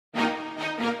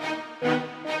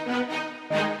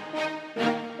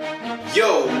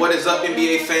What is up,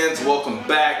 NBA fans? Welcome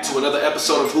back to another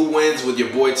episode of Who Wins with your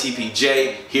boy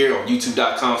TPJ here on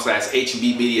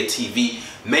youtube.com/HNB Media TV.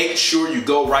 Make sure you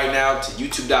go right now to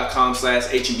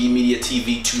youtube.com/HNB Media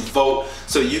TV to vote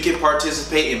so you can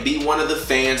participate and be one of the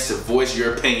fans to voice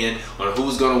your opinion on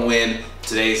who's going to win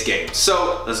today's game.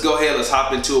 So let's go ahead, let's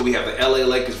hop into it. We have the LA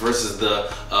Lakers versus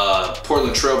the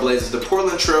Portland Trail Blazers. The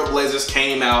Portland Trail Blazers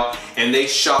came out and they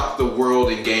shocked the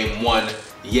world in game one.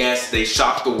 Yes, they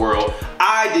shocked the world.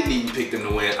 I didn't even pick them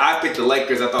to win. I picked the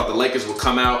Lakers. I thought the Lakers would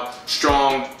come out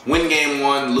strong, win game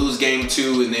one, lose game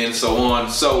two, and then so on.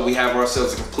 So we have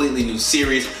ourselves a completely new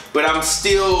series, but I'm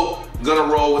still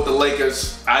gonna roll with the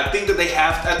Lakers. I think that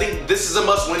I think this is a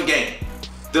must-win game.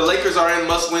 The Lakers are in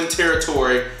must-win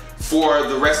territory for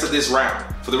the rest of this round,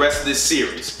 for the rest of this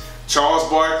series. Charles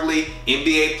Barkley,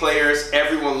 NBA players,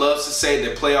 everyone loves to say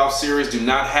that playoff series do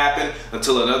not happen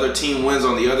until another team wins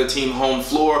on the other team home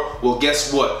floor. Well,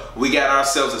 guess what? We got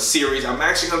ourselves a series. I'm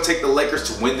actually going to take the Lakers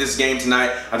to win this game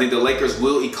tonight. I think the Lakers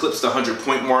will eclipse the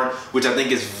 100-point mark, which I think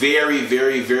is very,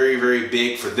 very, very, very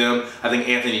big for them. I think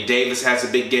Anthony Davis has a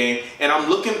big game. And I'm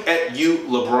looking at you,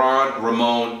 LeBron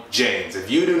Ramon James. If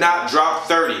you do not drop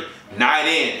 30 night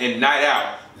in and night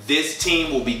out, this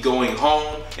team will be going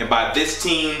home, and by this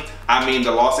team, I mean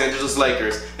the Los Angeles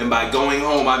Lakers, and by going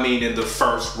home, I mean in the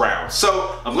first round.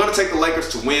 So I'm going to take the Lakers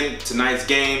to win tonight's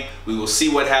game. We will see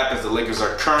what happens. The Lakers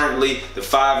are currently the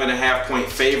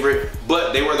 5.5-point favorite,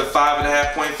 but they were the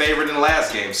 5.5-point favorite in the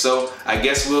last game. So I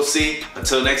guess we'll see.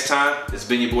 Until next time, it's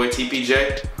been your boy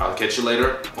TPJ. I'll catch you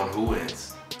later on Who Wins.